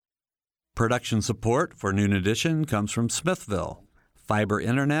Production support for Noon Edition comes from Smithville. Fiber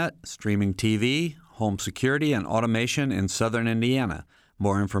internet, streaming TV, home security, and automation in southern Indiana.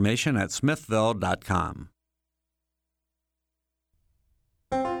 More information at smithville.com.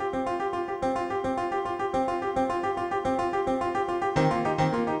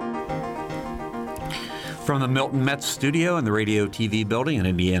 From the Milton Metz studio in the Radio TV building at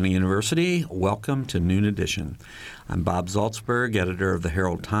Indiana University, welcome to Noon Edition. I'm Bob Zaltzberg, editor of the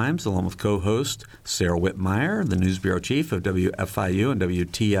Herald-Times, along with co-host Sarah Whitmire, the News Bureau Chief of WFIU and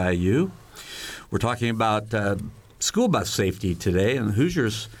WTIU. We're talking about school bus safety today, and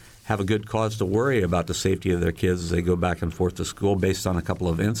Hoosiers have a good cause to worry about the safety of their kids as they go back and forth to school based on a couple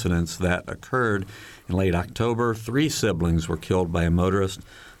of incidents that occurred in late October. 3 siblings were killed by a motorist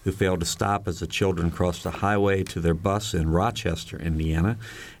who failed to stop as the children crossed the highway to their bus in Rochester, Indiana.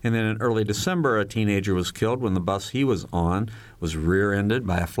 And then in early December, a teenager was killed when the bus he was on was rear-ended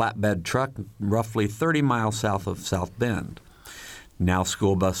by a flatbed truck roughly 30 miles south of South Bend. Now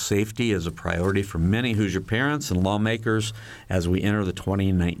school bus safety is a priority for many Hoosier parents and lawmakers as we enter the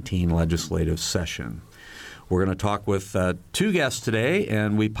 2019 legislative session. We're going to talk with 2 guests today,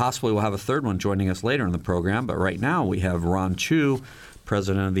 and we possibly will have a third one joining us later in the program. But right now we have Ron Chu,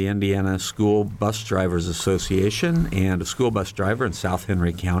 president of the Indiana School Bus Drivers Association and a school bus driver in South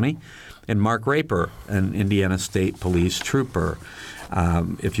Henry County, and Mark Raper, an Indiana State Police trooper.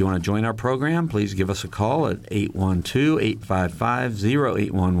 If you want to join our program, please give us a call at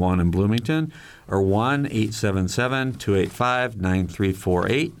 812-855-0811 in Bloomington or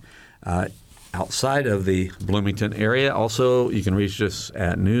 1-877-285-9348. Outside of the Bloomington area, also, you can reach us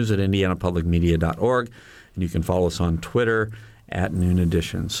at news@indianapublicmedia.org, and you can follow us on Twitter at Noon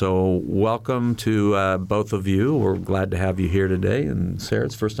Edition. So welcome to both of you. We're glad to have you here today. And Sarah,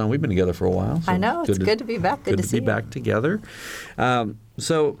 it's the first time we've been together for a while. So I know. It's good to be back. Good to see you. Good to be back together.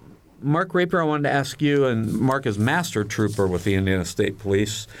 So Mark Raper, I wanted to ask you, and Mark is master trooper with the Indiana State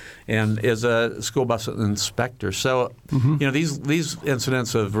Police and is a school bus inspector. So, you know, these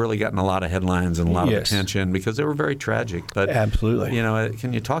incidents have really gotten a lot of headlines and a lot of attention because they were very tragic. But absolutely, you know,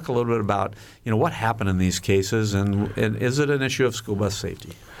 can you talk a little bit about, you know, what happened in these cases, and is it an issue of school bus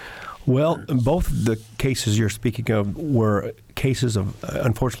safety? Well, both the cases you're speaking of were cases of,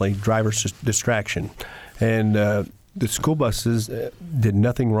 unfortunately, driver's distraction, and the school buses did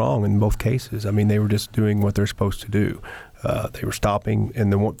nothing wrong in both cases. I mean, they were just doing what they're supposed to do. They were stopping. In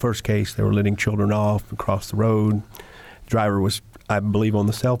the first case, they were letting children off across the road. The driver was, I believe, on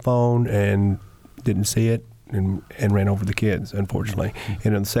the cell phone and didn't see it and ran over the kids, unfortunately.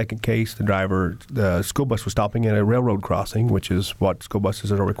 And in the second case, the school bus was stopping at a railroad crossing, which is what school buses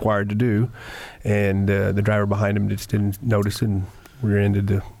are required to do. And the driver behind him just didn't notice it and rear-ended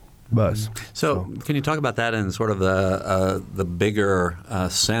the bus. So can you talk about that in sort of the bigger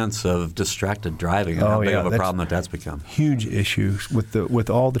sense of distracted driving and how big of a problem that's become? Huge issues with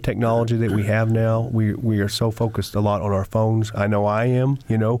all the technology that we have now. We are so focused a lot on our phones. I know I am.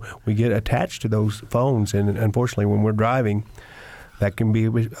 You know, we get attached to those phones, and unfortunately, when we're driving, that can be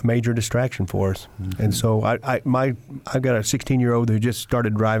a major distraction for us. Mm-hmm. And so I've got a 16-year-old who just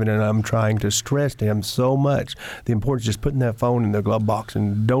started driving, and I'm trying to stress to him so much the importance of just putting that phone in the glove box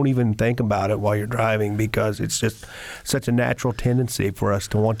and don't even think about it while you're driving, because it's just such a natural tendency for us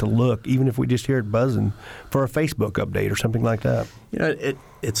to want to look, even if we just hear it buzzing, for a Facebook update or something like that. You know,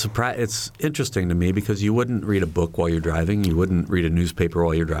 it's interesting to me because you wouldn't read a book while you're driving. You wouldn't read a newspaper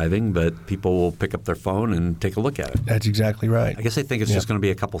while you're driving, but people will pick up their phone and take a look at it. That's exactly right. I guess they think it's just going to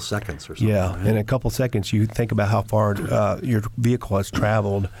be a couple seconds or something. Yeah, right? In a couple seconds, you think about how far your vehicle has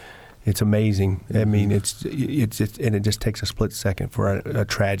traveled. It's amazing. I mean, it's and it just takes a split second for a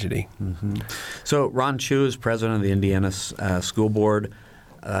tragedy. Mm-hmm. So Ron Chu is president of the Indiana School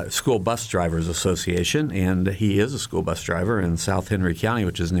Bus Drivers Association, and he is a school bus driver in South Henry County,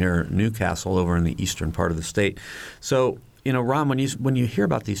 which is near Newcastle over in the eastern part of the state. So, you know, Ron, when you hear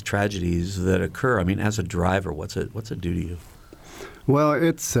about these tragedies that occur, I mean, as a driver, what's it do to you? Well,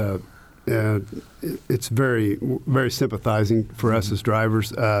 it's very, very sympathizing for us as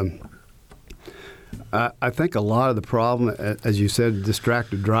drivers. I think a lot of the problem, as you said,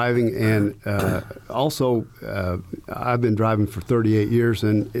 distracted driving, and also I've been driving for 38 years,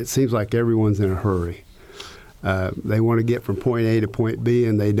 and it seems like everyone's in a hurry. They want to get from point A to point B,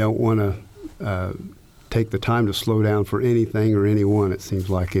 and they don't want to take the time to slow down for anything or anyone, it seems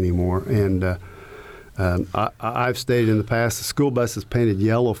like, anymore. And I've stated in the past, the school bus is painted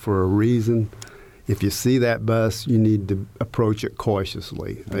yellow for a reason. If you see that bus, you need to approach it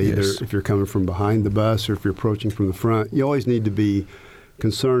cautiously. Either if you're coming from behind the bus or if you're approaching from the front, you always need to be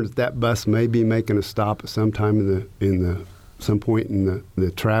concerned that bus may be making a stop at some time in some point in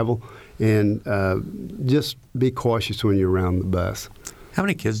the travel, and just be cautious when you're around the bus. How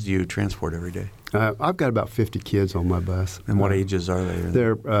many kids do you transport every day? I've got about 50 kids on my bus. And what ages are they?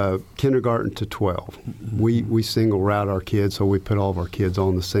 They're kindergarten to 12. Mm-hmm. We single route our kids, so we put all of our kids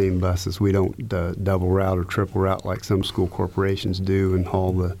on the same buses. We don't double route or triple route like some school corporations do and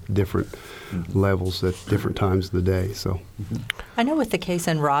haul the different levels at different times of the day. So, I know with the case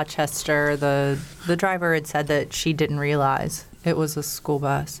in Rochester, the driver had said that she didn't realize it was a school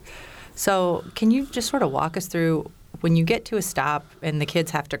bus. So can you just sort of walk us through, when you get to a stop and the kids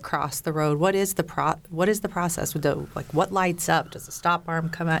have to cross the road, what is the process? What lights up? Does the stop arm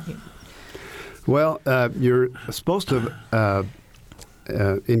come at you? Well, you're supposed to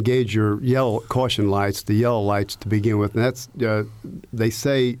engage your yellow caution lights, the yellow lights to begin with. And that's they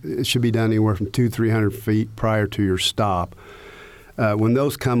say it should be done anywhere from 200-300 feet prior to your stop. When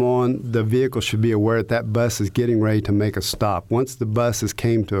those come on, the vehicle should be aware that bus is getting ready to make a stop. Once the bus has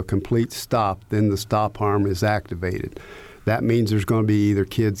came to a complete stop, then the stop arm is activated. That means there's going to be either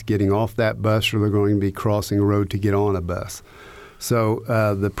kids getting off that bus or they're going to be crossing a road to get on a bus. So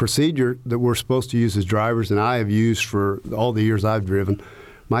the procedure that we're supposed to use as drivers, and I have used for all the years I've driven,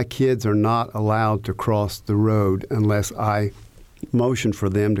 my kids are not allowed to cross the road unless I motion for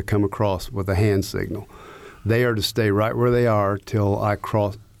them to come across with a hand signal. They are to stay right where they are till I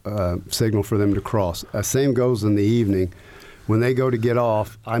signal for them to cross. Same goes in the evening. When they go to get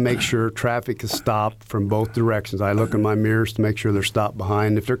off, I make sure traffic is stopped from both directions. I look in my mirrors to make sure they're stopped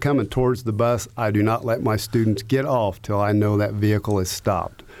behind. If they're coming towards the bus, I do not let my students get off till I know that vehicle is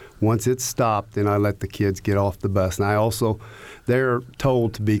stopped. Once it's stopped, then I let the kids get off the bus. And they're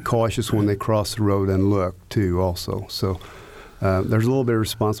told to be cautious when they cross the road and look, too, also. So there's a little bit of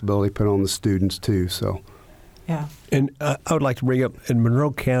responsibility put on the students, too, so. Yeah. And I would like to bring up, in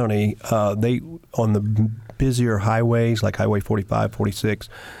Monroe County, they on the busier highways like Highway 45, 46,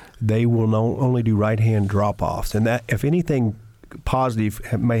 they will only do right-hand drop-offs. And that, if anything positive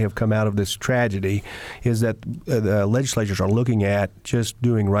may have come out of this tragedy, is that the legislatures are looking at just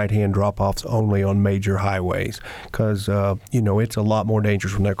doing right-hand drop-offs only on major highways, because it's a lot more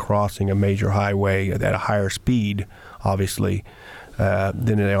dangerous when they're crossing a major highway at a higher speed, obviously,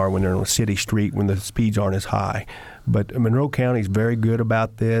 than they are when they're on a city street when the speeds aren't as high. But Monroe County is very good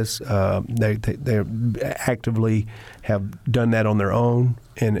about this. They actively have done that on their own,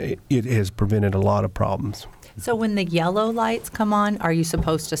 and it has prevented a lot of problems. So when the yellow lights come on, are you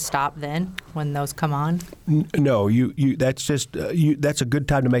supposed to stop then when those come on? No, that's just that's a good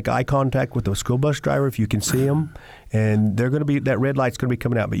time to make eye contact with the school bus driver if you can see them, and they're going to be, that red light's going to be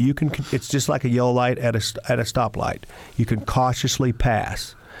coming out. But you can, it's just like a yellow light at a stoplight. You can cautiously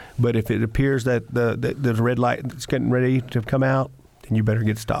pass, but if it appears that the red light is getting ready to come out, then you better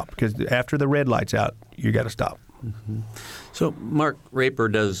get stopped, because after the red light's out, you got to stop. Mm-hmm. So Mark Raper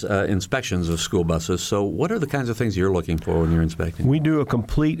does inspections of school buses. So what are the kinds of things you're looking for when you're inspecting? We do a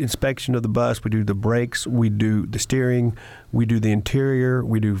complete inspection of the bus. We do the brakes. We do the steering. We do the interior.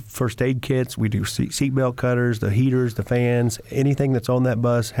 We do first aid kits. We do seatbelt cutters, the heaters, the fans. Anything that's on that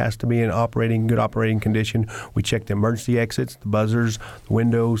bus has to be in good operating condition. We check the emergency exits, the buzzers, the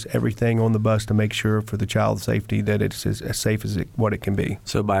windows, everything on the bus to make sure for the child's safety that it's as safe as what it can be.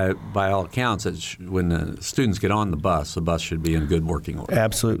 So by all accounts, when the students get on the bus should be in good working order.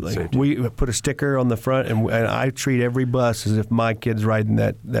 Absolutely. Safety. We put a sticker on the front, and I treat every bus as if my kid's riding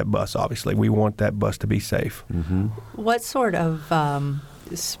that bus, obviously. We want that bus to be safe. Mm-hmm. What sort of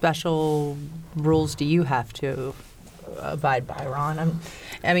special rules do you have to abide by, Ron?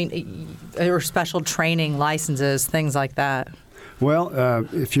 Or special training, licenses, things like that? Well,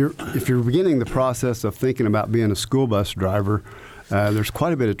 if you're beginning the process of thinking about being a school bus driver, there's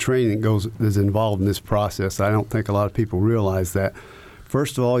quite a bit of training that's involved in this process. I don't think a lot of people realize that.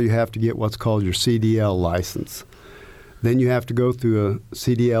 First of all, you have to get what's called your CDL license. Then you have to go through a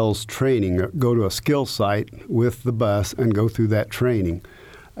CDL's training, go to a skill site with the bus and go through that training.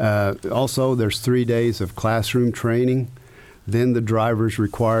 Also, there's 3 days of classroom training. Then the driver's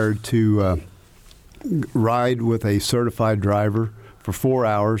required to ride with a certified driver for 4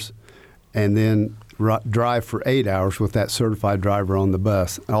 hours, and then drive for 8 hours with that certified driver on the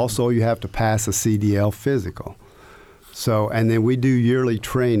bus. Also, you have to pass a CDL physical. So, and then we do yearly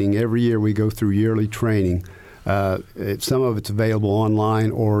training. Every year we go through yearly training. Some of it's available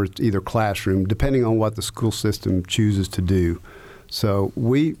online or it's either classroom, depending on what the school system chooses to do. So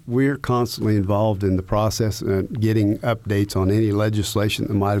we're constantly involved in the process and getting updates on any legislation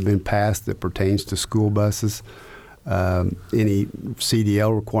that might have been passed that pertains to school buses. Any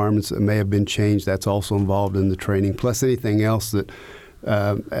CDL requirements that may have been changed, that's also involved in the training, plus anything else that,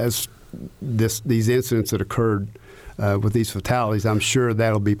 as these incidents that occurred with these fatalities. I'm sure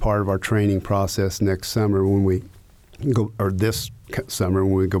that'll be part of our training process next summer when we go, or this summer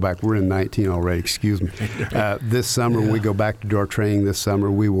when we go back. We're in 19 already, excuse me. This summer when we go back to do our training this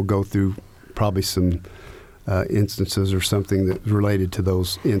summer, we will go through probably some instances or something that's related to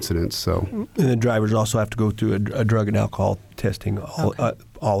those incidents. So, and the drivers also have to go through a drug and alcohol testing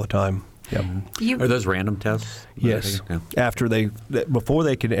all the time. Yep. Are those random tests? Yes. Yeah. Before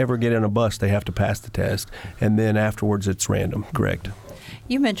they can ever get in a bus, they have to pass the test, and then afterwards it's random. Correct.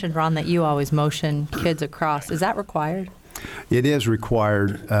 You mentioned, Ron, that you always motion kids across. Is that required? It is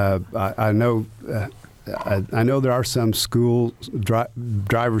required. I know. I know there are some school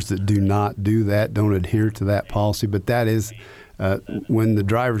drivers that do not do that, don't adhere to that policy, but that is when the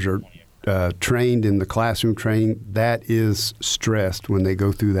drivers are trained in the classroom training, that is stressed when they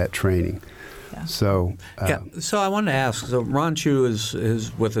go through that training. Yeah. So I wanted to ask, so Ron Chu is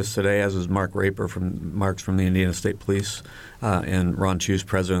with us today, as is Mark Raper Mark's from the Indiana State Police, and Ron Chu's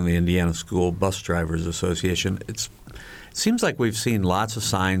president of the Indiana School Bus Drivers Association. It seems like we've seen lots of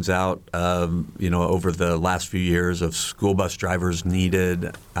signs out, over the last few years of school bus drivers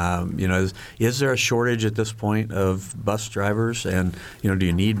needed. Is there a shortage at this point of bus drivers? And, do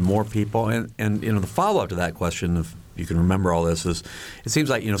you need more people? And the follow-up to that question, if you can remember all this, is it seems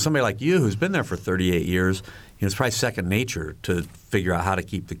like, somebody like you who's been there for 38 years, it's probably second nature to figure out how to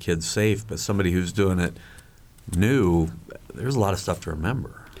keep the kids safe. But somebody who's doing it new, there's a lot of stuff to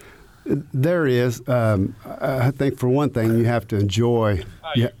remember. There is. I think for one thing, you have to enjoy,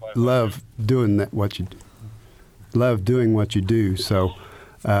 love doing what you do. So,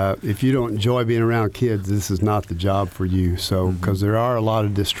 if you don't enjoy being around kids, this is not the job for you. So, because there are a lot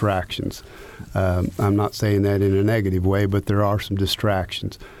of distractions. I'm not saying that in a negative way, but there are some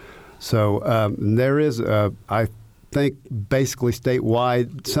distractions. So, there is. I think basically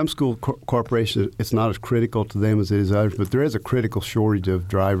statewide, some school corporations, it's not as critical to them as it is others, but there is a critical shortage of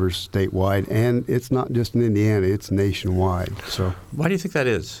drivers statewide, and it's not just in Indiana, it's nationwide. So, why do you think that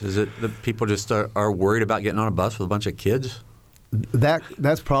is? Is it that people just are worried about getting on a bus with a bunch of kids?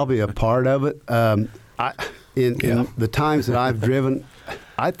 That's probably a part of it. In the times that I've driven,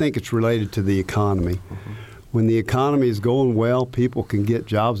 I think it's related to the economy. When the economy is going well, people can get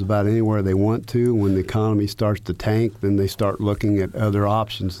jobs about anywhere they want to. When the economy starts to tank, then they start looking at other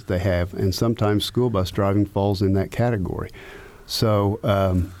options that they have. And sometimes school bus driving falls in that category. So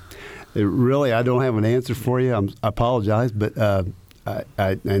really, I don't have an answer for you. I apologize, but a lot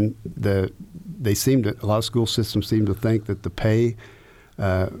of school systems seem to think that the pay,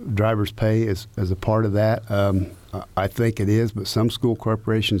 drivers' pay is a part of that. I think it is, but some school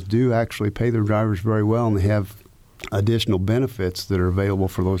corporations do actually pay their drivers very well, and they have additional benefits that are available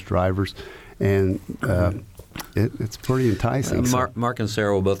for those drivers, and it's pretty enticing. Mark and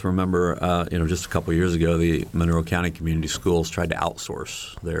Sarah will both remember, just a couple of years ago, the Monroe County Community Schools tried to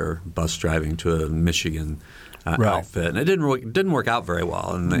outsource their bus driving to a Michigan outfit, and it didn't work out very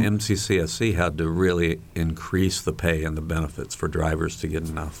well. And the MCCSC had to really increase the pay and the benefits for drivers to get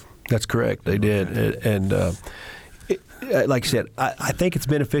enough. That's correct. They did, and like I said, I think it's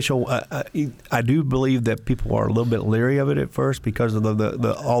beneficial. I do believe that people are a little bit leery of it at first because of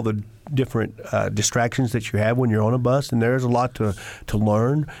all the different distractions that you have when you're on a bus, and there's a lot to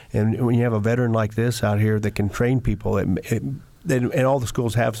learn. And when you have a veteran like this out here that can train people, and all the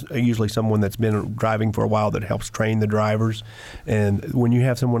schools have usually someone that's been driving for a while that helps train the drivers. And when you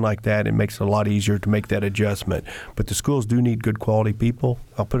have someone like that, it makes it a lot easier to make that adjustment. But the schools do need good quality people.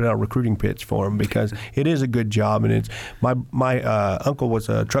 I'll put out a recruiting pitch for them because it is a good job. And it's my uncle was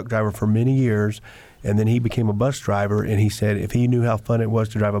a truck driver for many years, and then he became a bus driver. And he said if he knew how fun it was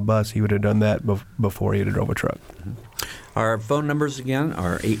to drive a bus, he would have done that before he had drove a truck. Our phone numbers again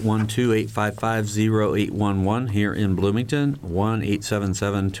are 812-855-0811 here in Bloomington,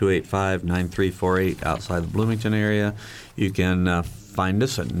 1-877-285-9348 outside the Bloomington area. You can find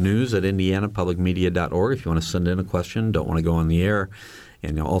us at news@indianapublicmedia.org if you want to send in a question, don't want to go on the air.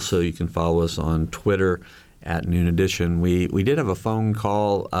 And also you can follow us on Twitter at Noon Edition. We did have a phone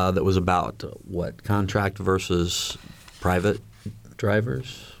call that was about, contract versus private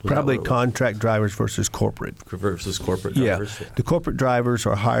drivers? Probably contract drivers versus corporate. Versus corporate drivers? Yeah. The corporate drivers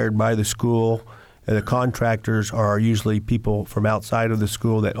are hired by the school, and the contractors are usually people from outside of the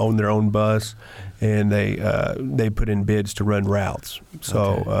school that own their own bus, and they put in bids to run routes.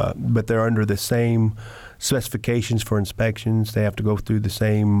 So, but they're under the same specifications for inspections. They have to go through the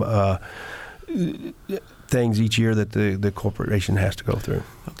same things each year that the corporation has to go through.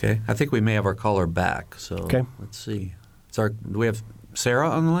 Okay. I think we may have our caller back. So let's see. Do we have Sarah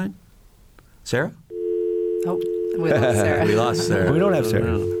on the line? Sarah? Oh, We lost Sarah. We lost Sarah. We don't have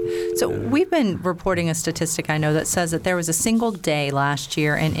Sarah. So we've been reporting a statistic, I know, that says that there was a single day last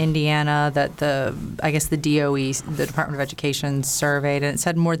year in Indiana that the DOE, the Department of Education, surveyed, and it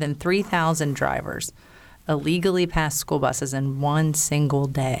said more than 3,000 drivers illegally passed school buses in one single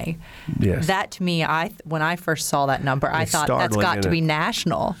day. Yes. That, to me, when I first saw that number, I thought that's got to be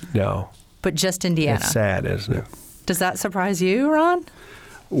national. No. But just Indiana. It's sad, isn't it? Does that surprise you, Ron?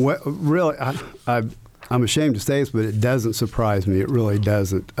 Well, really, I'm ashamed to say this, but it doesn't surprise me. It really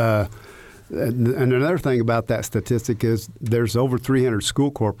doesn't. And another thing about that statistic is there's over 300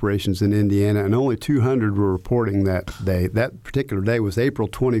 school corporations in Indiana, and only 200 were reporting that day. That particular day was April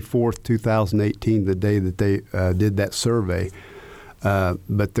 24th, 2018, the day that they did that survey.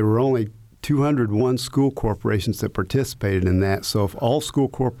 But there were only 201 school corporations that participated in that. So if all school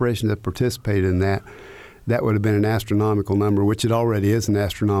corporations had participated in that, that would have been an astronomical number, which it already is an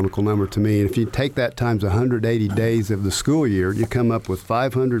astronomical number to me. And if you take that times 180 days of the school year, you come up with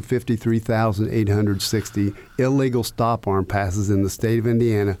 553,860 illegal stop arm passes in the state of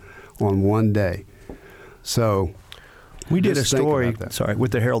Indiana on one day. So we did a story,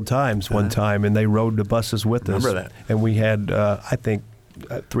 with the Herald Times one time, and they rode the buses with us. Remember that. And we had,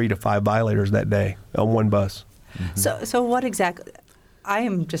 3 to 5 violators that day on one bus. Mm-hmm. So what exactly? I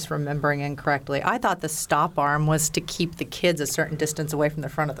am just remembering incorrectly. I thought the stop arm was to keep the kids a certain distance away from the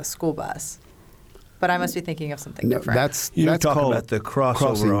front of the school bus. But I must be thinking of something different. You're talking called about the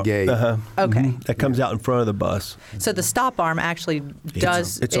crossing gate. Uh-huh. Okay. Mm-hmm. That comes out in front of the bus. So the stop arm actually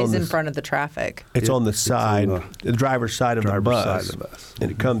is in front of the traffic. It's on the side, the driver's side of the bus. Side of the bus.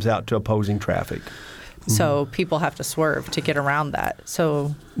 And it comes out to opposing traffic. So people have to swerve to get around that.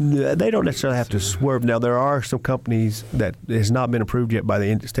 So they don't necessarily have to swerve. Now, there are some companies that has not been approved yet by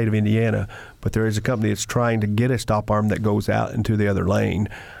the state of Indiana, but there is a company that's trying to get a stop arm that goes out into the other lane.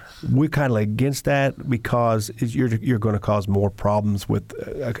 We're kind of against that because you're going to cause more problems with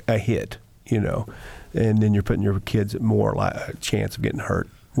a hit, and then you're putting your kids at more a chance of getting hurt.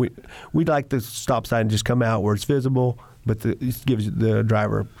 We'd like the stop sign to just come out where it's visible, but it gives the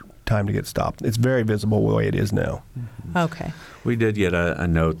driver time to get stopped. It's very visible the way it is now. Okay. We did get a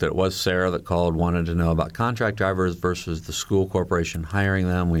note that it was Sarah that called, wanted to know about contract drivers versus the school corporation hiring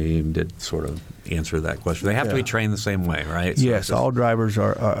them. We did sort of answer that question. They have to be trained the same way, right? So yes, all drivers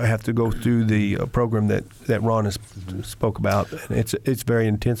have to go through the program that Ron has spoke about. And it's a very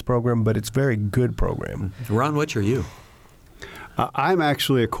intense program, but it's a very good program. Ron, which are you? I'm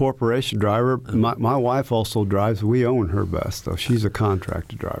actually a corporation driver. My wife also drives. We own her bus, though. She's a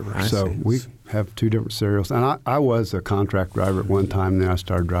contractor driver. I so see. We have two different serials. And I was a contract driver at one time, and then I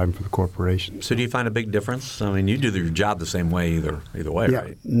started driving for the corporation. So do you find a big difference? I mean, you do your job the same way either way,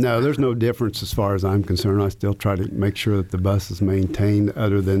 right? No, there's no difference as far as I'm concerned. I still try to make sure that the bus is maintained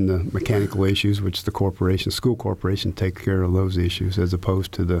other than the mechanical issues, which the school corporation takes care of those issues, as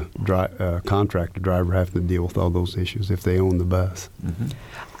opposed to the contractor driver having to deal with all those issues if they own the bus. Mm-hmm.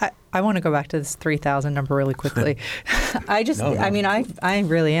 I want to go back to this 3,000 number really quickly. I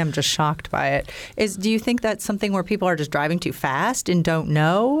really am just shocked by it. Do you think that's something where people are just driving too fast and don't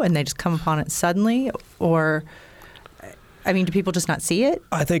know and they just come upon it suddenly? Or, do people just not see it?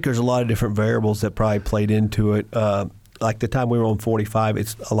 I think there's a lot of different variables that probably played into it. Like the time we were on 45,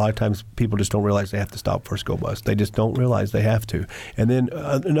 it's a lot of times people just don't realize they have to stop for a school bus. They just don't realize they have to. And then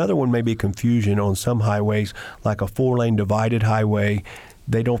another one may be confusion on some highways, like a 4-lane divided highway.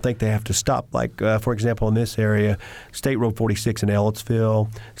 They don't think they have to stop. Like, for example, in this area, State Road 46 in Ellettsville,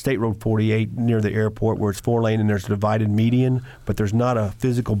 State Road 48 near the airport where it's 4-lane and there's a divided median, but there's not a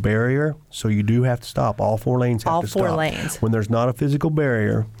physical barrier, so you do have to stop. All 4 lanes have to stop. All 4 lanes. When there's not a physical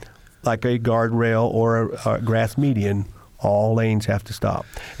barrier, like a guardrail or a grass median, all lanes have to stop.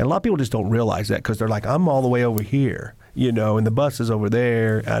 And a lot of people just don't realize that because they're like, I'm all the way over here, and the bus is over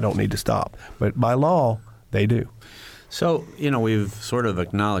there. I don't need to stop. But by law, they do. So, we've sort of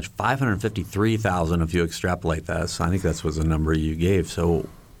acknowledged 553,000 if you extrapolate that. So I think that was the number you gave. So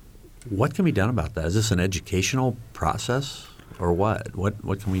what can be done about that? Is this an educational process or what?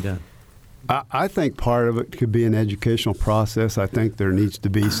 What can be done? I think part of it could be an educational process. I think there needs to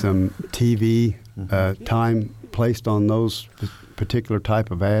be some TV time placed on those particular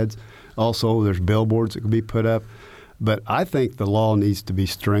type of ads. Also, there's billboards that could be put up. But I think the law needs to be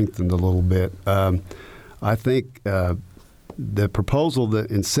strengthened a little bit. I think the proposal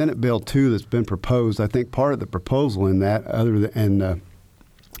that in Senate Bill 2 that's been proposed, I think part of the proposal in that,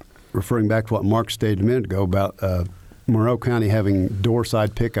 referring back to what Mark stated a minute ago about Monroe County having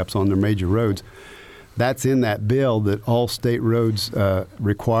door-side pickups on their major roads, that's in that bill that all state roads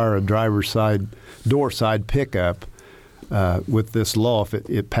require a door-side pickup with this law if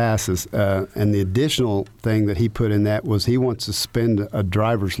it passes. And the additional thing that he put in that was he wants to suspend a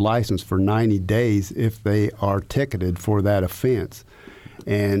driver's license for 90 days if they are ticketed for that offense.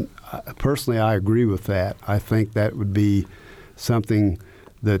 And personally, I agree with that. I think that would be something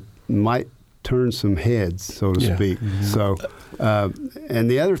that might turn some heads, so to speak. Mm-hmm. So, and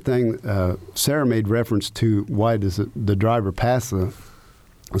the other thing, Sarah made reference to why does the driver pass a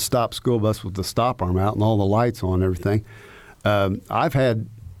stop school bus with the stop arm out and all the lights on and everything. I've had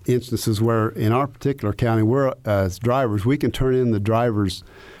instances where in our particular county, we're as drivers, we can turn in the driver's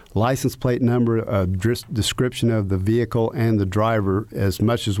license plate number, a description of the vehicle and the driver as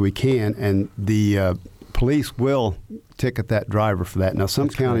much as we can, and the police will ticket that driver for that. Now, some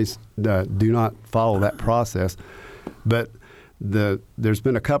counties do not follow that process, but there's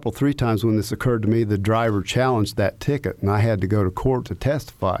been three times when this occurred to me, the driver challenged that ticket, and I had to go to court to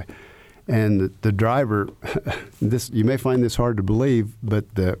testify. And the driver, you may find this hard to believe,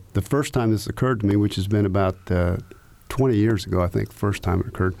 but the first time this occurred to me, which has been about 20 years ago, I think, the first time it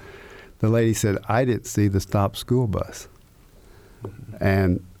occurred, the lady said, I didn't see the stop school bus.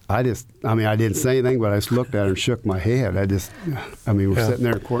 And I didn't say anything, but I just looked at her and shook my head. We're sitting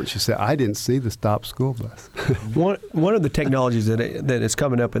there in court, and she said, I didn't see the stop school bus. One of the technologies that is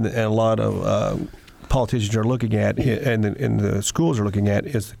coming up and a lot of politicians are looking at and the schools are looking at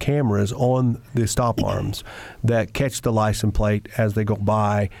is the cameras on the stop arms that catch the license plate as they go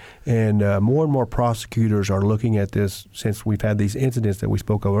by. And more prosecutors are looking at this since we've had these incidents that we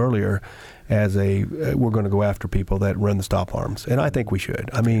spoke of earlier as we're going to go after people that run the stop arms. And I think we should.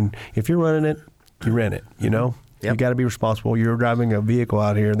 I mean, if you're running it, you rent it, you know? Yep. You got to be responsible. You're driving a vehicle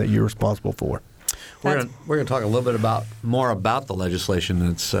out here that you're responsible for. We're going to talk a little bit more about the legislation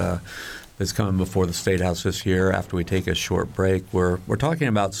that's coming before the State House this year after we take a short break. We're talking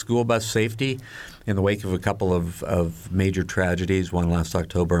about school bus safety in the wake of a couple of major tragedies, one last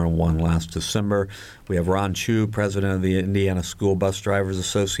October and one last December. We have Ron Chu, president of the Indiana School Bus Drivers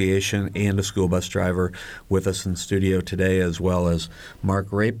Association and a school bus driver, with us in studio today, as well as Mark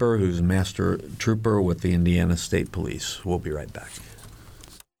Raper, who's a master trooper with the Indiana State Police. We'll be right back.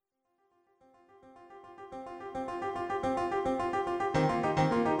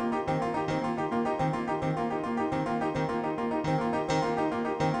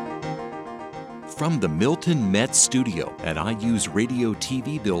 From the Milton Met Studio at IU's Radio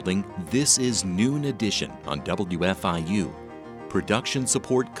TV building, this is Noon Edition on WFIU. Production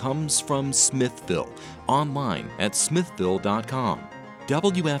support comes from Smithville, online at smithville.com.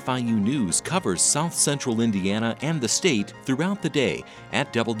 WFIU News covers South Central Indiana and the state throughout the day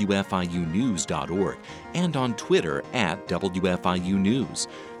at WFIUnews.org and on Twitter at WFIU News.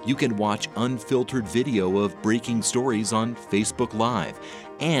 You can watch unfiltered video of breaking stories on Facebook Live,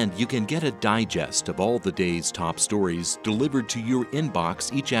 and you can get a digest of all the day's top stories delivered to your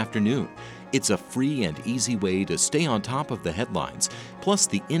inbox each afternoon. It's a free and easy way to stay on top of the headlines, plus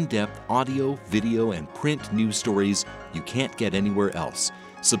the in-depth audio, video, and print news stories you can't get anywhere else.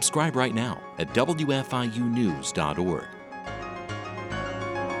 Subscribe right now at WFIUnews.org.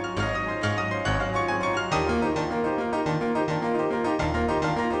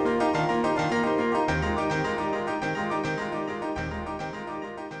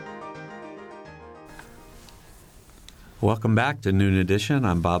 Welcome back to Noon Edition.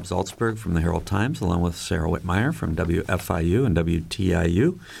 I'm Bob Zaltzberg from the Herald Times, along with Sarah Whitmire from WFIU and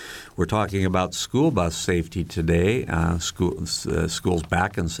WTIU. We're talking about school bus safety today. School's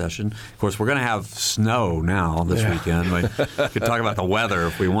back in session. Of course, we're going to have snow now this weekend. We could talk about the weather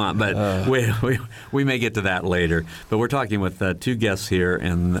if we want, but we may get to that later. But we're talking with two guests here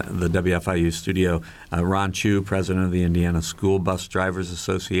in the WFIU studio. Ron Chu, president of the Indiana School Bus Drivers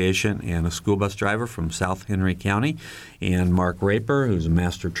Association and a school bus driver from South Henry County, and Mark Raper, who's a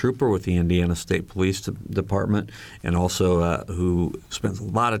master trooper with the Indiana State Police Department and also who spends a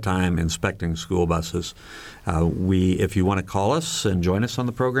lot of time inspecting school buses. If you want to call us and join us on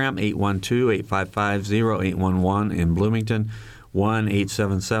the program, 812-855-0811 in Bloomington,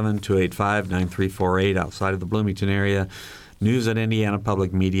 1-877-285-9348 outside of the Bloomington area,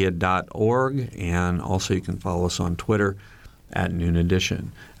 news@indianapublicmedia.org, and also you can follow us on Twitter at Noon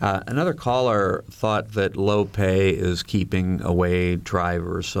Edition. Another caller thought that low pay is keeping away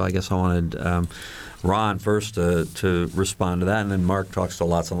drivers, so I guess I wanted Ron first to respond to that, and then Mark talks to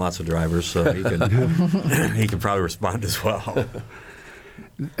lots and lots of drivers, so he can probably respond as well.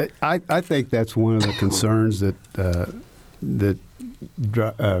 I think that's one of the concerns that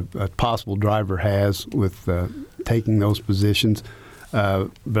a possible driver has with taking those positions.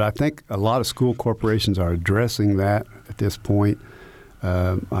 But I think a lot of school corporations are addressing that at this point.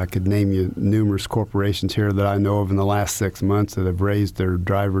 I could name you numerous corporations here that I know of in the last 6 months that have raised their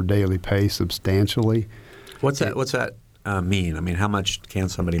driver daily pay substantially. What's that mean? I mean, how much can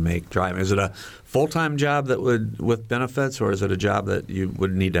somebody make driving? Is it a full-time job that would with benefits, or is it a job that you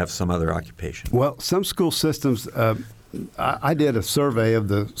would need to have some other occupation? Well, some school systems. I did a survey of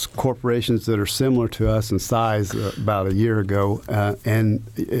the corporations that are similar to us in size about a year ago, and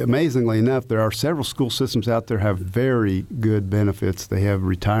amazingly enough, there are several school systems out there have very good benefits. They have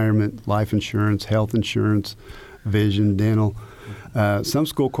retirement, life insurance, health insurance, vision, dental. Some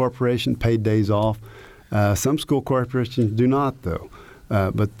school corporations pay days off. Some school corporations do not, though,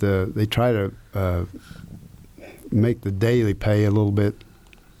 but they try to make the daily pay a little bit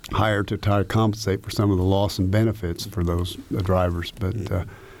higher to try to compensate for some of the loss in benefits for those drivers. But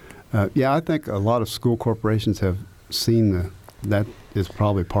I think a lot of school corporations have seen that is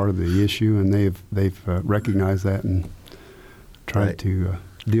probably part of the issue, and they've recognized that and tried to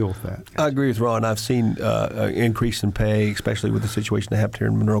deal with that. I agree with Ron. I've seen an increase in pay, especially with the situation that happened here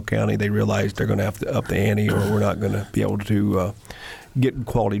in Monroe County. They realized they're going to have to up the ante, or we're not going to be able to get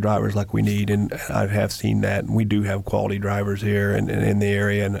quality drivers like we need. And I have seen that. And we do have quality drivers here and in the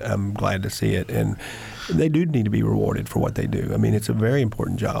area, and I'm glad to see it. And they do need to be rewarded for what they do. I mean, it's a very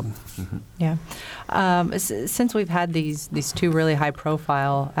important job. Mm-hmm. Yeah. Since we've had these two really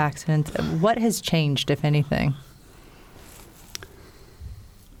high-profile accidents, what has changed, if anything?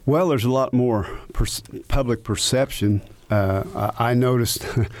 Well, there's a lot more public perception. I noticed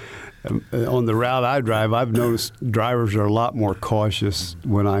on the route I drive, I've noticed drivers are a lot more cautious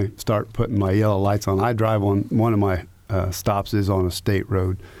when I start putting my yellow lights on. I drive on one of my stops is on a state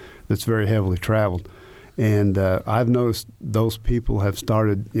road that's very heavily traveled. And I've noticed those people have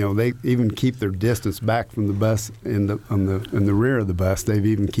started, they even keep their distance back from the bus in the rear of the bus. They've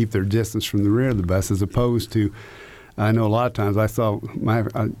even keep their distance from the rear of the bus, as opposed to, I know a lot of times I ought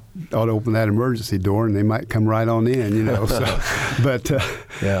to open that emergency door and they might come right on in, So, but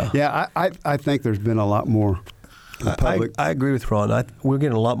I think there's been a lot more public. I agree with Ron. We're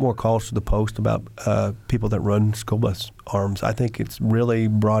getting a lot more calls to the post about people that run school bus arms. I think it's really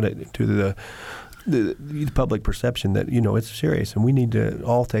brought it to the public perception that it's serious and we need to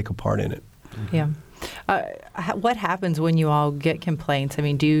all take a part in it. Yeah. What happens when you all get complaints? I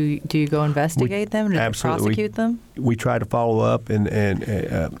mean, do you go investigate them? Do you prosecute them? We try to follow up and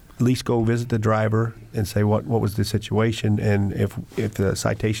at least go visit the driver and say what was the situation, and if the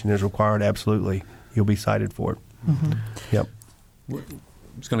citation is required, absolutely, you'll be cited for it. Mm-hmm. Yep. I'm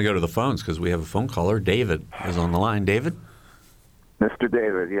just going to go to the phones because we have a phone caller. David is on the line. David? Mr.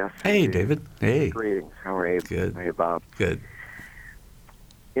 David, yes. Hey, David. Hey. Greetings. How are you? Good. Hey, Bob. Good.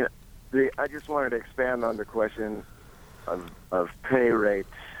 I just wanted to expand on the question of pay rates.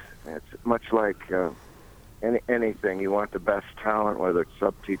 It's much like anything. You want the best talent, whether it's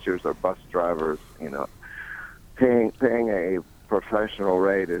sub-teachers or bus drivers. Paying a professional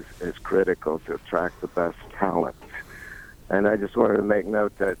rate is critical to attract the best talent. And I just wanted to make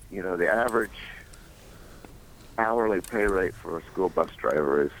note that the average hourly pay rate for a school bus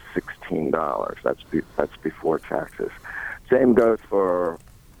driver is $16. That's before taxes. Same goes for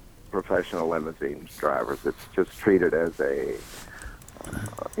professional limousine drivers. It's just treated as a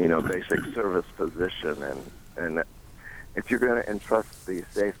basic service position, and if you're going to entrust the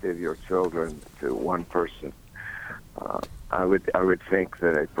safety of your children to one person, I would think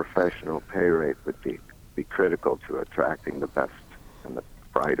that a professional pay rate would be critical to attracting the best and the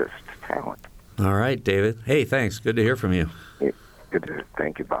brightest talent. All right, David. Hey, thanks. Good to hear from you.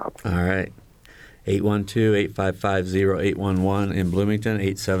 Thank you, Bob. All right. 812-855-0811 in Bloomington,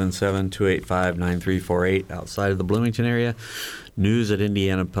 877-285-9348 outside of the Bloomington area. News at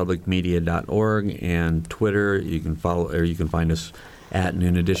indianapublicmedia.org, and Twitter. You can follow, or you can find us at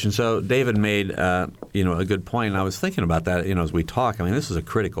Noon Edition. So David made a good point, and I was thinking about that as we talk. I mean, this is a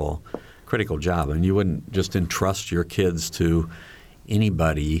critical job, and you wouldn't just entrust your kids to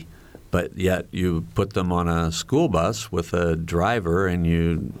anybody, but yet you put them on a school bus with a driver, and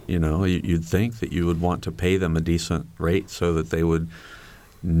you'd think that you would want to pay them a decent rate so that they would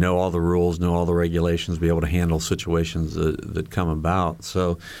know all the rules, know all the regulations, be able to handle situations that come about.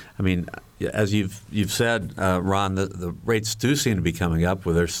 So, I mean, as you've said, Ron, the rates do seem to be coming up.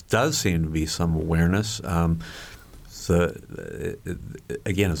 There does seem to be some awareness. Again,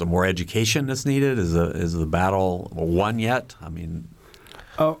 is there more education that's needed? Is the battle won yet? I mean.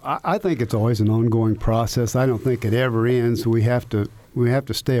 Oh, I think it's always an ongoing process. I don't think it ever ends. We have to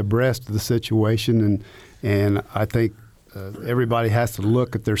stay abreast of the situation, and I think everybody has to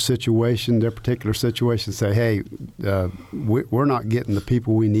look at their situation, their particular situation, and say, hey, we're not getting the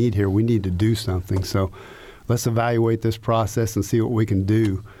people we need here. We need to do something. So let's evaluate this process and see what we can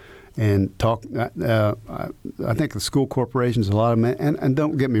do. And talk. I think the school corporations, a lot of them, and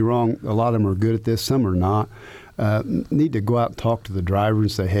don't get me wrong, a lot of them are good at this. Some are not. Need to go out and talk to the driver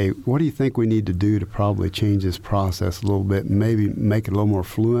and say, hey, what do you think we need to do to probably change this process a little bit and maybe make it a little more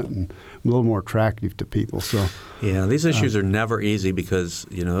fluent and a little more attractive to people? So, yeah, these issues are never easy because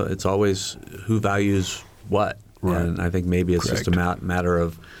it's always who values what, right. And I think maybe it's Correct. just a matter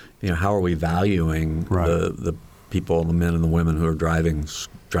of how are we valuing Right. the people, the men and the women who are driving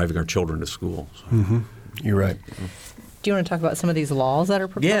our children to school. So. Mm-hmm. You're right. Do you want to talk about some of these laws that are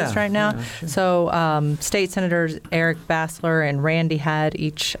proposed right now? Yeah, sure. So State Senators Eric Bassler and Randy Head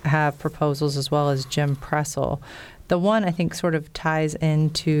each have proposals, as well as Jim Pressel. The one I think sort of ties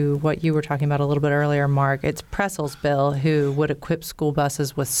into what you were talking about a little bit earlier, Mark. It's Pressel's bill, who would equip school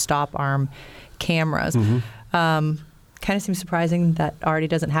buses with stop-arm cameras. Mm-hmm. Kind of seems surprising that already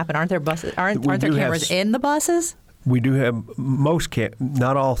doesn't happen. Aren't there buses? Aren't there do have cameras in the buses? We do have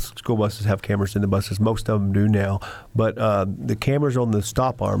not all school buses have cameras in the buses. Most of them do now, but the cameras on the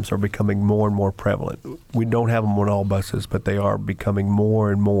stop arms are becoming more and more prevalent. We don't have them on all buses, but they are becoming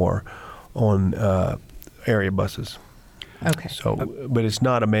more and more on area buses. Okay. So, but it's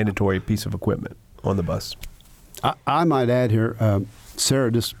not a mandatory piece of equipment on the bus. I might add here,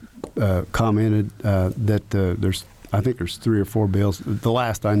 Sarah just commented that I think there's 3 or 4 bills. The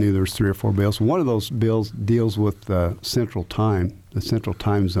last I knew, there was 3 or 4 bills. One of those bills deals with Central Time, the Central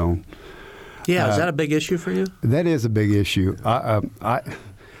Time Zone. Yeah, is that a big issue for you? That is a big issue. I'm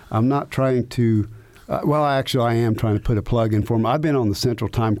not trying to. Well, actually, I am trying to put a plug in for them. I've been on the Central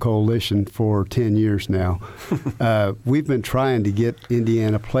Time Coalition for 10 years now. We've been trying to get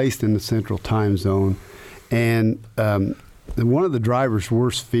Indiana placed in the Central Time Zone, and one of the driver's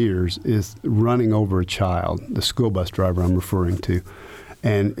worst fears is running over a child, the school bus driver I'm referring to.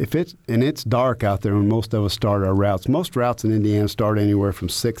 And it's dark out there when most of us start our routes. Most routes in Indiana start anywhere from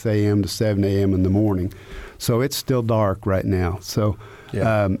 6 a.m. to 7 a.m. in the morning. So it's still dark right now. So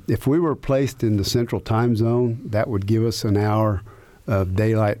if we were placed in the Central Time Zone, that would give us an hour of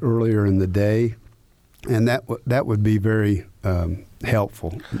daylight earlier in the day. And that would be very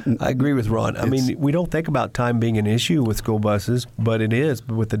helpful. I agree with Ron. I mean, we don't think about time being an issue with school buses, but it is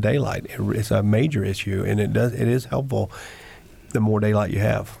with the daylight. It's a major issue, and it is helpful the more daylight you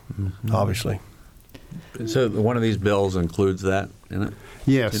have, obviously. So one of these bills includes that in it?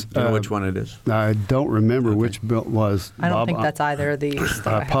 Yes. Do you know which one it is? I don't remember which bill it was. I don't Bob, think that's either of these.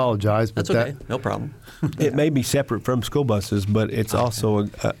 I apologize, but That's okay. No problem. It may be separate from school buses, but it's also,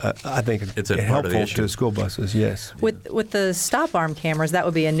 I think, It's a part of the helpful issue. to school buses, yes. With the stop arm cameras, that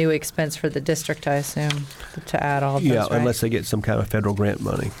would be a new expense for the district, I assume, to add all of those, Yeah, right? unless they get some kind of federal grant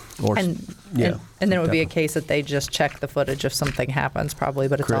money. Or, And then it would be a case that they just check the footage if something happens, probably,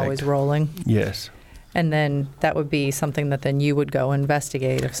 but it's Correct. always rolling. Yes. And then that would be something that then you would go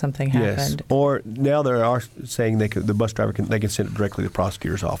investigate if something happened. Yes. Or now they are saying the bus driver can send it directly to the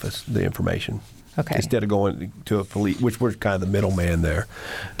prosecutor's office, the information. Okay. Instead of going to a police, which we're kind of the middleman there,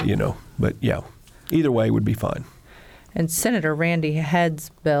 But yeah, either way would be fine. And Senator Randy Head's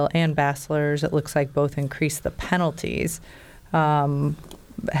bill and Bassler's, it looks like both increase the penalties.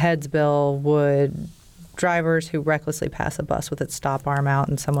 Head's bill would drivers who recklessly pass a bus with its stop arm out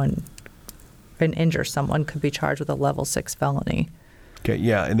and injure someone could be charged with a level 6 felony. Okay,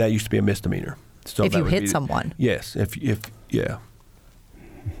 yeah, and that used to be a misdemeanor. So If that you would hit be- someone. Yes, yeah.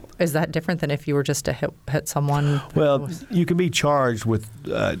 Is that different than if you were just to hit someone? Well, you can be charged with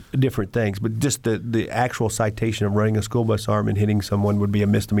different things, but just the actual citation of running a school bus arm and hitting someone would be a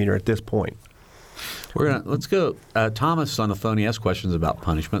misdemeanor at this point. Let's go. Thomas on the phone. He has questions about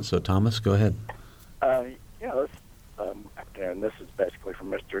punishment. So Thomas, go ahead. And this is basically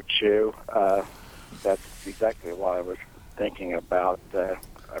from Mr. Chu. That's exactly what I was thinking about. I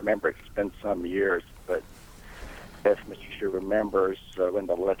remember it's been some years, but if Mr. Chu remembers, when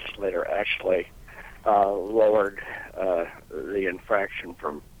the legislator actually lowered the infraction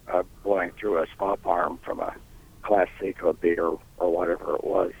from blowing through a stop arm from a Class C to a B or whatever it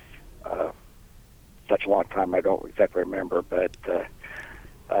was. Such a long time, I don't exactly remember, but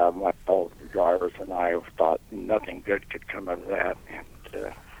my fellow drivers and I thought nothing good could come of that,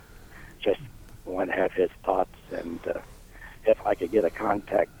 and just want to have his thoughts, and if I could get a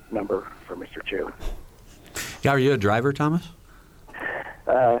contact number for Mr. Chu. Yeah, are you a driver, Thomas?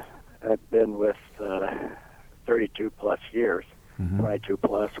 I've been with 32 plus years, 22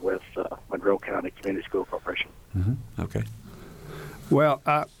 plus with Monroe County Community School Corporation. Mm-hmm. Okay. Well,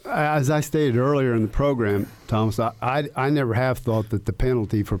 as I stated earlier in the program, Thomas, I never have thought that the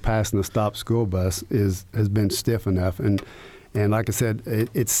penalty for passing a stopped school bus has been stiff enough. And And like I said,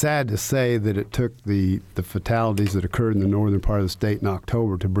 it's sad to say that it took the fatalities that occurred in the northern part of the state in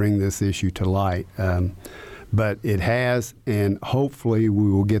October to bring this issue to light. But it has, and hopefully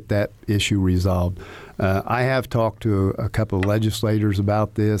we will get that issue resolved. I have talked to a couple of legislators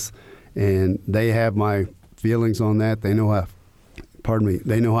about this, and they have my feelings on that. They know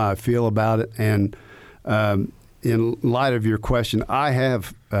they know how I feel about it. And in light of your question, I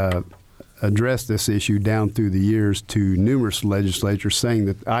have addressed this issue down through the years to numerous legislators, saying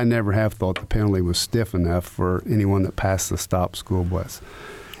that I never have thought the penalty was stiff enough for anyone that passed the stop school bus.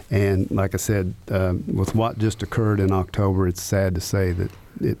 And like I said, with what just occurred in October, it's sad to say that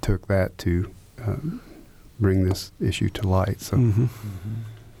it took that to bring this issue to light. So,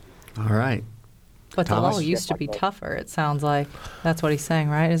 All right. But the Thomas? law used to be tougher, it sounds like. That's what he's saying,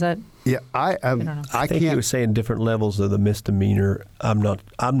 right? Is that? yeah, I don't know. I think he was saying different levels of the misdemeanor. I'm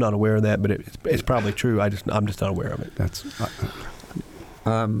not aware of that, but it's probably true. I'm just not aware of it. That's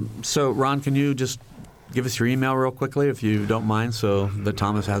So, Ron, can you just give us your email real quickly, if you don't mind, so that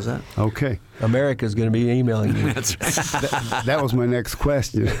Thomas has that? okay. America's going to be emailing you. That's right. That was my next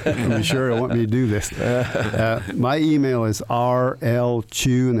question. Are you sure you want me to do this? My email is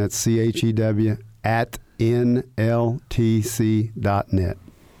rlchew, and that's CHEW, @nltc.net.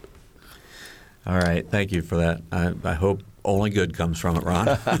 All right. Thank you for that. I hope only good comes from it,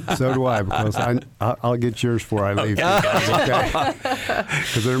 Ron. So do I, because I'll get yours before I leave. Okay?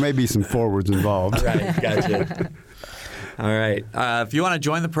 Because there may be some forwards involved. Right. Gotcha. All right. If you want to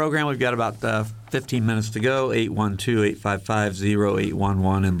join the program, we've got about 15 minutes to go.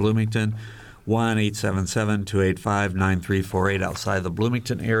 812-855-0811 in Bloomington. 1-877-285-9348 outside the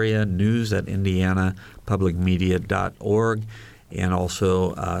Bloomington area. news@indianapublicmedia.org. And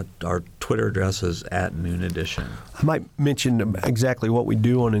also our Twitter address is @NoonEdition. I might mention exactly what we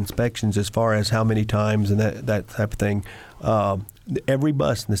do on inspections as far as how many times and that type of thing. Every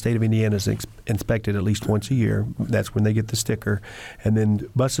bus in the state of Indiana is inspected at least once a year. That's when they get the sticker. And then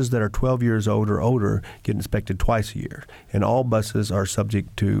buses that are 12 years old or older get inspected twice a year. And all buses are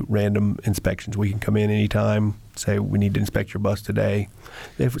subject to random inspections. We can come in anytime, say we need to inspect your bus today.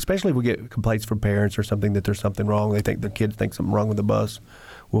 Especially if we get complaints from parents or something that there's something wrong, they think their kids think something wrong with the bus.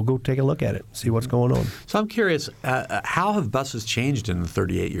 We'll go take a look at it, see what's going on. So I'm curious, how have buses changed in the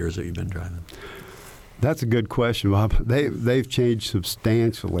 38 years that you've been driving? That's a good question, Bob. They've changed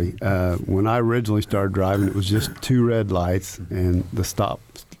substantially. When I originally started driving, it was just 2 red lights and the stop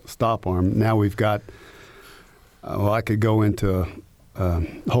arm. Now we've got, I could go into a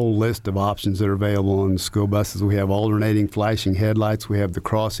whole list of options that are available on the school buses. We have alternating flashing headlights. We have the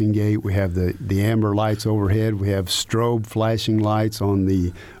crossing gate. We have the amber lights overhead. We have strobe flashing lights on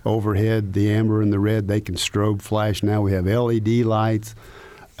the overhead. The amber and the red, they can strobe flash now. We have LED lights.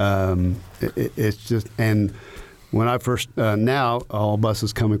 It's just, and when I first, now all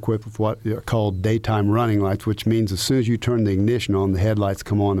buses come equipped with what are called daytime running lights, which means as soon as you turn the ignition on, the headlights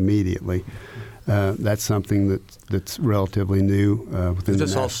come on immediately. That's something that's relatively new within. Is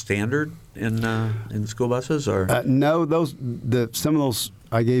this all standard in school buses, or no? Some of those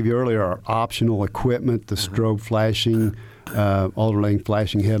I gave you earlier are optional equipment. The strobe flashing. Alternating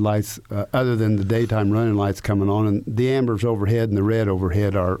flashing headlights, other than the daytime running lights coming on, and the ambers overhead and the red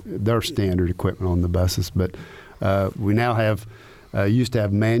overhead they're standard equipment on the buses. But we now have used to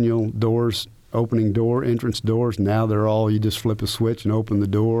have manual doors, entrance doors. Now they're all, you just flip a switch and open the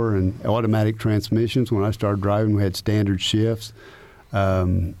door, and automatic transmissions. When I started driving, we had standard shifts.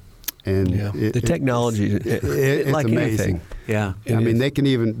 The technology, it's like amazing. Anything. yeah? I mean,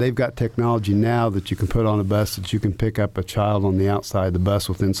 they've got technology now that you can put on a bus that you can pick up a child on the outside of the bus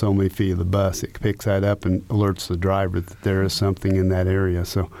within so many feet of the bus. It picks that up and alerts the driver that there is something in that area.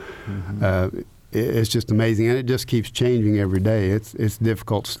 So it's just amazing, and it just keeps changing every day. It's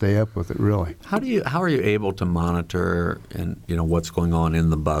difficult to stay up with it, really. How are you able to monitor and what's going on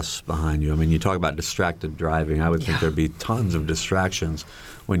in the bus behind you? I mean, you talk about distracted driving. I would think there'd be tons of distractions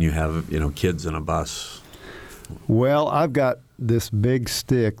when you have kids in a bus. Well, I've got this big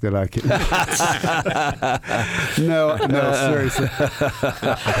stick that I can. No, seriously.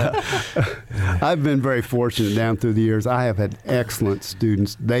 I've been very fortunate down through the years. I have had excellent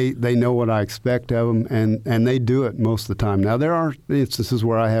students. They know what I expect of them, and they do it most of the time. Now, there are instances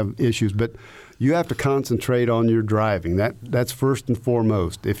where I have issues, but you have to concentrate on your driving. That's first and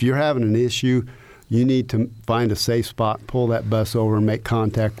foremost. If you're having an issue, you need to find a safe spot, pull that bus over, and make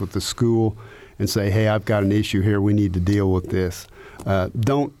contact with the school and say, hey, I've got an issue here. We need to deal with this.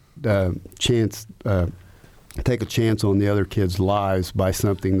 Don't chance take a chance on the other kids' lives by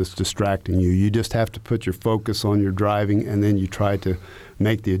something that's distracting you. You just have to put your focus on your driving, and then you try to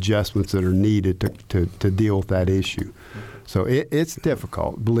make the adjustments that are needed to deal with that issue. So it's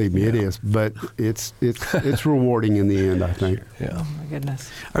difficult, believe me, it is, but it's rewarding in the end, I think. Yeah. Oh my goodness.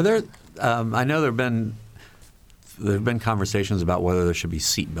 Are there? I know there have been conversations about whether there should be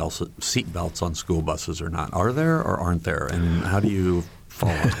seat belts on school buses or not. Are there or aren't there? And how do you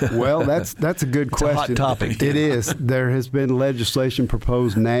follow it? Well, that's a good question. A hot topic. It is. There has been legislation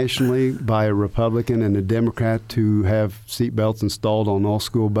proposed nationally by a Republican and a Democrat to have seat belts installed on all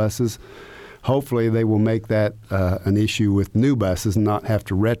school buses. Hopefully, they will make that an issue with new buses and not have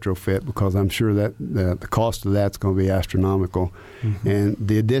to retrofit, because I'm sure that the cost of that's going to be astronomical. Mm-hmm. And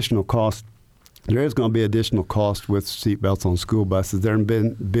the additional cost, there is going to be additional cost with seat belts on school buses. There have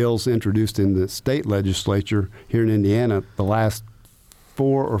been bills introduced in the state legislature here in Indiana the last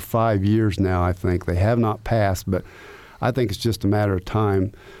 4 or 5 years now, I think. They have not passed, but I think it's just a matter of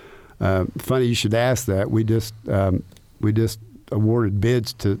time. Funny you should ask that. We just awarded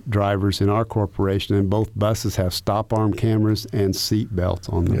bids to drivers in our corporation, and both buses have stop arm cameras and seat belts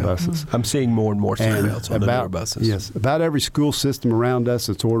on the buses. I'm seeing more and more seat belts on the newer buses. Yes, about every school system around us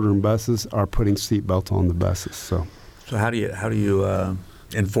that's ordering buses are putting seat belts on the buses. So how do you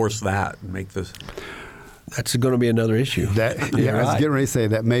enforce that and make this? That's going to be another issue. I was getting ready to say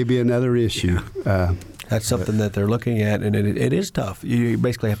that may be another issue. That's something that they're looking at, and it is tough. You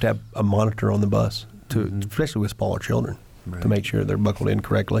basically have to have a monitor on the bus, especially with smaller children. Right. To make sure they're buckled in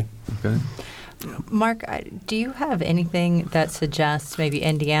correctly. Okay. Mark, do you have anything that suggests maybe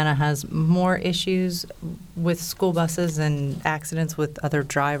Indiana has more issues with school buses and accidents with other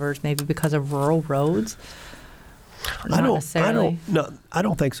drivers, maybe because of rural roads? I don't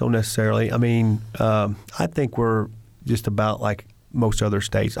think so necessarily. I mean, I think we're just about like most other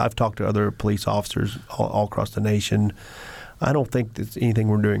states. I've talked to other police officers all across the nation. I don't think there's anything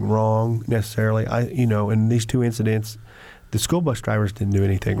we're doing wrong necessarily. In these two incidents, the school bus drivers didn't do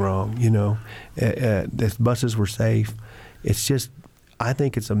anything wrong. The buses were safe. It's just, I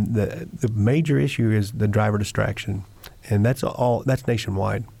think it's the major issue is the driver distraction, and that's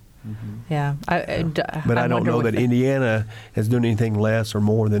nationwide. Mm-hmm. Yeah, but I don't know that Indiana has done anything less or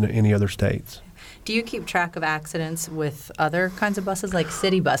more than any other states. Do you keep track of accidents with other kinds of buses, like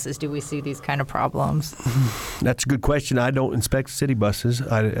city buses? Do we see these kind of problems? That's a good question. I don't inspect city buses.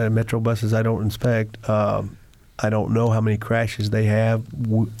 Metro buses I don't inspect. I don't know how many crashes they have.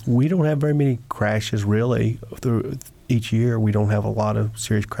 We don't have very many crashes, really. Through each year, we don't have a lot of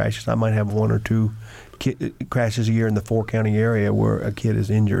serious crashes. I might have 1 or 2 crashes a year in the 4-county area where a kid is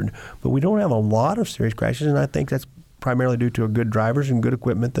injured. But we don't have a lot of serious crashes, and I think that's primarily due to good drivers and good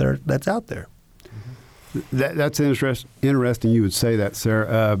equipment that's out there. That's interesting you would say that,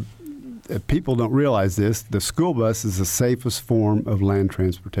 Sarah. People don't realize this. The school bus is the safest form of land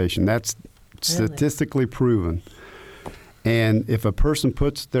transportation. That's statistically proven. And if a person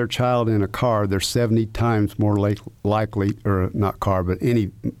puts their child in a car, they're 70 times more likely, or not car, but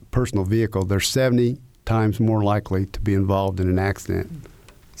any personal vehicle, they're 70 times more likely to be involved in an accident.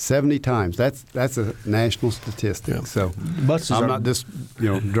 70 times. That's a national statistic. Yeah. So I'm not just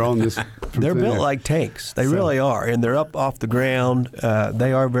drawing this from they're built there. like tanks. They really are, and they're up off the ground.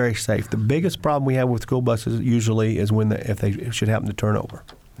 They are very safe. The biggest problem we have with school buses usually is if they should happen to turn over.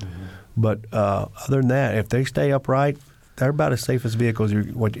 Mm-hmm. But other than that, if they stay upright, they're about as safe as vehicles.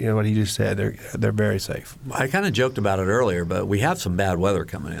 What he just said, they're very safe. I kind of joked about it earlier, but we have some bad weather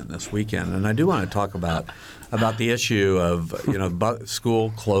coming in this weekend, and I do want to talk about the issue of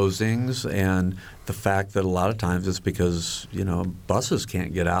school closings and the fact that a lot of times it's because buses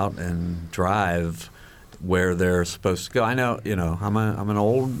can't get out and drive where they're supposed to go. I know, I'm an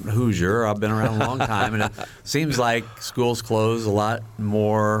old Hoosier. I've been around a long time, and it seems like schools close a lot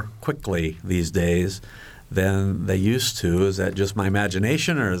more quickly these days than they used to. Is that just my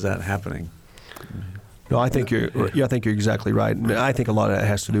imagination, or is that happening? No, I think you're exactly right. And I think a lot of that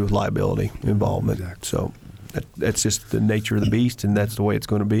has to do with liability involvement. Exactly. So that's just the nature of the beast, and that's the way it's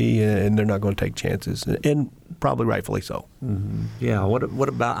going to be, and they're not going to take chances, and probably rightfully so. Mm-hmm. Yeah. What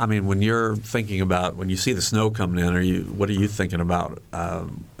about? I mean, when you're thinking about when you see the snow coming in, what are you thinking about?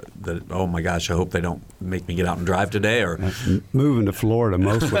 That, oh my gosh, I hope they don't make me get out and drive today, or moving to Florida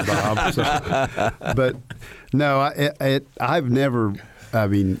mostly, Bob. But no, I've never. I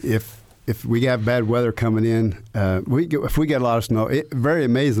mean, if we have bad weather coming in, if we get a lot of snow, very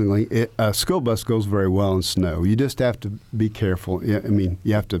amazingly, a school bus goes very well in snow. You just have to be careful. I mean,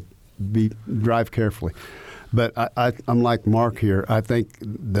 you have to drive carefully. But I'm like Mark here. I think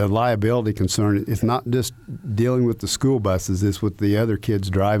the liability concern is not just dealing with the school buses. It's with the other kids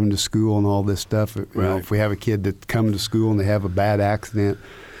driving to school and all this stuff. You know, if we have a kid that comes to school and they have a bad accident,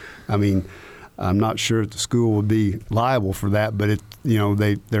 I mean, I'm not sure that the school would be liable for that. But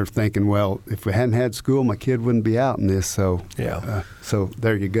they're thinking, well, if we hadn't had school, my kid wouldn't be out in this. So so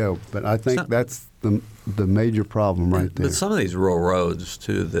there you go. But I think that's the major problem right there. But some of these rural roads,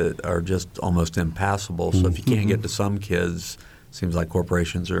 too, that are just almost impassable. So if you can't get to some kids, it seems like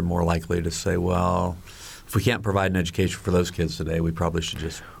corporations are more likely to say, well, if we can't provide an education for those kids today, we probably should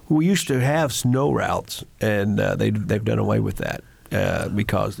just... We used to have snow routes, and they've done away with that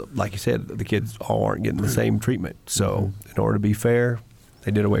because, like you said, the kids all aren't getting the same treatment. So in order to be fair, they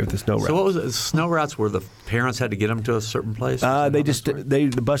did away with the snow routes. So what was it? Snow routes where the parents had to get them to a certain place?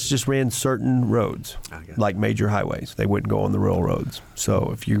 The bus just ran certain roads, like major highways. They wouldn't go on the rural roads. So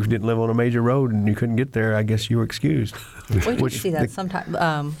if you didn't live on a major road and you couldn't get there, I guess you were excused. We do see that sometimes.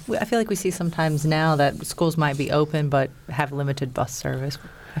 I feel like we see sometimes now that schools might be open but have limited bus service.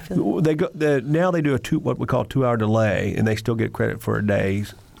 I feel like now they do what we call 2-hour delay, and they still get credit for a day.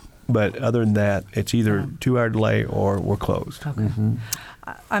 But other than that, it's either 2-hour delay or we're closed. Okay.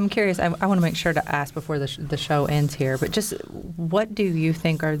 I'm curious. I want to make sure to ask before the show ends here. But just what do you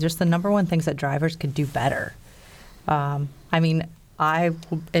think are just the number one things that drivers could do better? I mean, I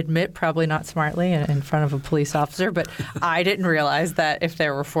admit probably not smartly in front of a police officer, but I didn't realize that if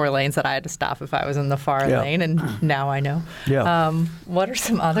there were 4 lanes that I had to stop if I was in the far lane, and now I know. Yeah. What are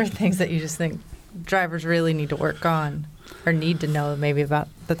some other things that you just think drivers really need to work on or need to know maybe about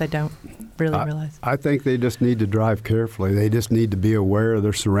that they don't really realize? I think they just need to drive carefully. They just need to be aware of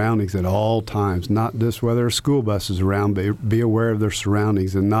their surroundings at all times, not just whether a school bus is around, but be aware of their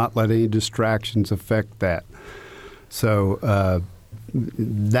surroundings and not let any distractions affect that. So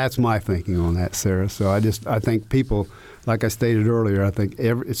that's my thinking on that, Sarah. So I think people, like I stated earlier, I think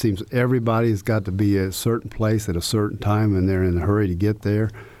it seems everybody's got to be at a certain place at a certain time, and they're in a hurry to get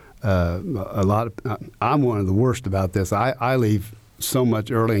there. I'm one of the worst about this. I leave so much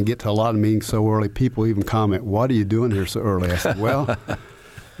early and get to a lot of meetings so early. People even comment, "What are you doing here so early?" I said, "Well,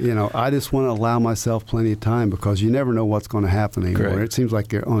 I just want to allow myself plenty of time because you never know what's going to happen anymore." Correct. It seems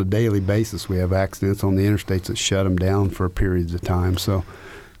like on a daily basis we have accidents on the interstates that shut them down for periods of time. So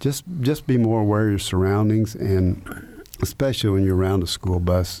just be more aware of your surroundings, and especially when you're around a school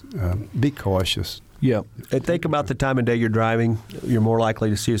bus, be cautious. Yeah. And think about the time of day you're driving. You're more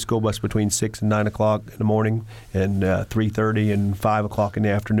likely to see a school bus between 6 and 9 o'clock in the morning and 3:30 and 5 o'clock in the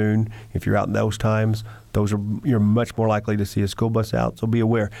afternoon. If you're out in those times, you're much more likely to see a school bus out. So be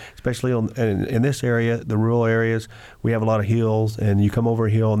aware, especially in this area, the rural areas, we have a lot of hills, and you come over a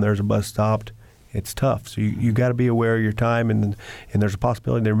hill and there's a bus stopped. It's tough. So you got to be aware of your time, and there's a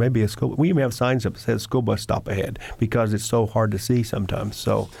possibility there may be a school. We even have signs up that says school bus stop ahead because it's so hard to see sometimes.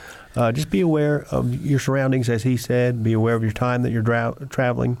 So just be aware of your surroundings, as he said. Be aware of your time that you're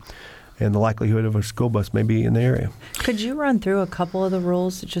traveling and the likelihood of a school bus may be in the area. Could you run through a couple of the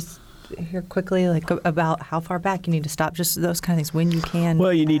rules just here quickly, like about how far back you need to stop, just those kind of things, when you can?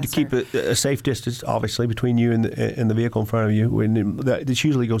 Well, you need to keep a safe distance, obviously, between you and the vehicle in front of you. This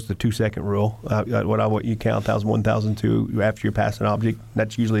usually goes to the 2-second rule. What you count, 1,000, 1,002 after you pass an object.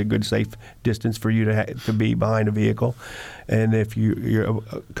 That's usually a good safe distance for you to be behind a vehicle. And if you're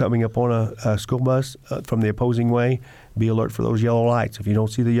coming up on a school bus from the opposing way, be alert for those yellow lights. If you don't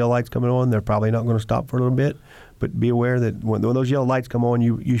see the yellow lights coming on, they're probably not going to stop for a little bit. But be aware that when those yellow lights come on,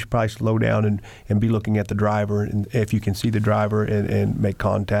 you should probably slow down and be looking at the driver. And if you can see the driver and make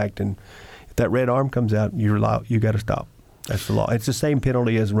contact. And if that red arm comes out, you got to stop. That's the law. It's the same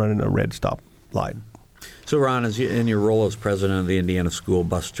penalty as running a red stop light. So, Ron, in your role as president of the Indiana School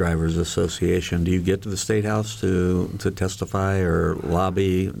Bus Drivers Association, do you get to the State House to testify or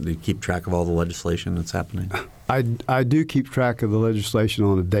lobby? Do you keep track of all the legislation that's happening? I do keep track of the legislation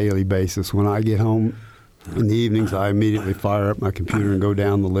on a daily basis. When I get home in the evenings, I immediately fire up my computer and go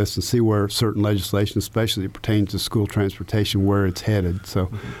down the list and see where certain legislation, especially that pertains to school transportation, where it's headed. So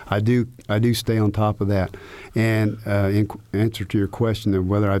I do stay on top of that. And in answer to your question of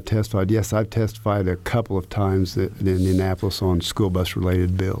whether I've testified, yes, I've testified a couple of times in Indianapolis on school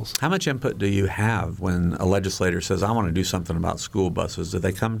bus-related bills. How much input do you have when a legislator says, I want to do something about school buses? Do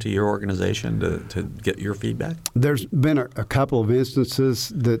they come to your organization to get your feedback? There's been a couple of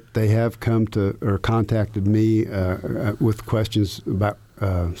instances that they have come to or contacted me with questions about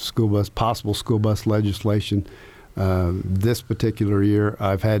possible school bus legislation. This particular year,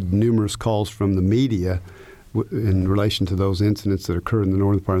 I've had numerous calls from the media in relation to those incidents that occurred in the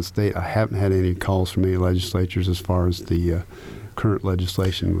northern part of the state. I haven't had any calls from any legislatures as far as the current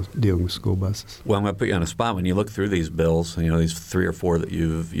legislation dealing with school buses. Well, I'm going to put you on a spot. When you look through these bills, these 3 or 4 that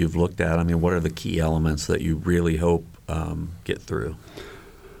you've looked at, I mean, what are the key elements that you really hope get through?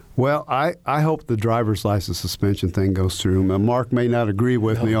 Well, I hope the driver's license suspension thing goes through. Mark may not agree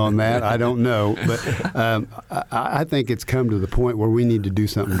with me on that. I don't know. But I think it's come to the point where we need to do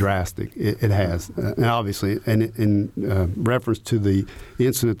something drastic. It has. And obviously, and in reference to the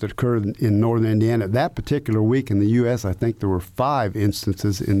incident that occurred in northern Indiana, that particular week in the U.S., I think there were 5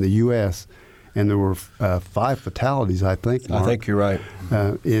 instances in the U.S., and there were 5 fatalities, I think, Mark. I think you're right.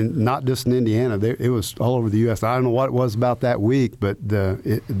 Not just in Indiana. It was all over the U.S. I don't know what it was about that week, but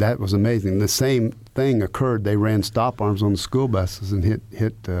that was amazing. The same thing occurred. They ran stop arms on the school buses and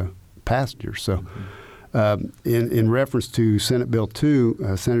hit passengers. So in reference to Senate Bill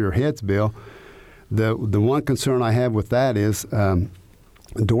 2, Senator Head's bill, the one concern I have with that is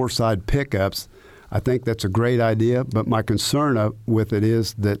door-side pickups. I think that's a great idea, but my concern with it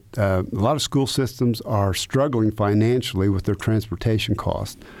is that a lot of school systems are struggling financially with their transportation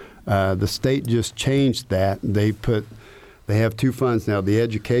costs. The state just changed that. They have 2 funds now, the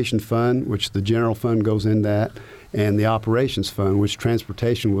education fund, which the general fund goes in that, and the operations fund, which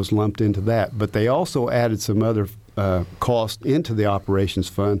transportation was lumped into that. But they also added some other cost into the operations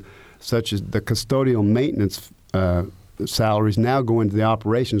fund, such as the custodial maintenance salaries now go into the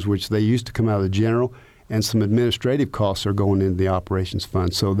operations, which they used to come out of the general, and some administrative costs are going into the operations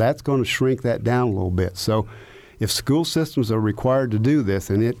fund. So that's going to shrink that down a little bit. So if school systems are required to do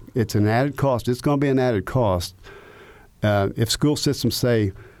this, and it's an added cost, it's going to be an added cost. If school systems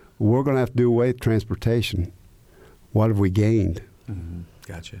say, we're going to have to do away with transportation, what have we gained? Mm-hmm.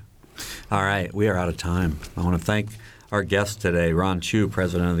 Gotcha. All right, we are out of time. I want to thank our guest today, Ron Chu,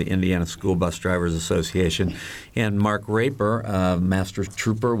 president of the Indiana School Bus Drivers Association, and Mark Raper, master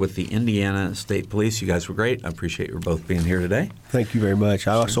trooper with the Indiana State Police. You guys were great. I appreciate you both being here today. Thank you very much.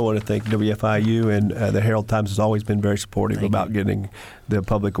 I also want to thank WFIU, and the Herald Times has always been very supportive about getting the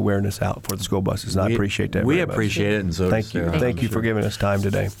public awareness out for the school buses, and I appreciate that very much. We appreciate it, and so thank you. Thank you for giving us time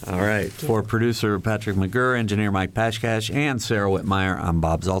today. All right. For producer Patrick McGurr, engineer Mike Pashkash, and Sarah Whitmire, I'm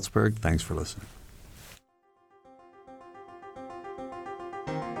Bob Zaltzberg. Thanks for listening.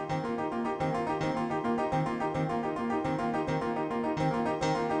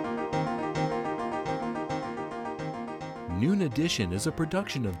 Noon Edition is a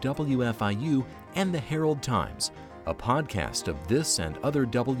production of WFIU and the Herald Times. A podcast of this and other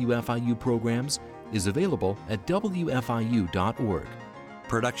WFIU programs is available at WFIU.org.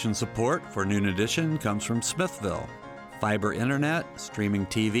 Production support for Noon Edition comes from Smithville. Fiber internet, streaming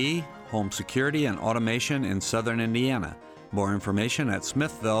TV, home security, and automation in southern Indiana. More information at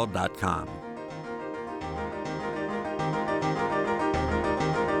smithville.com.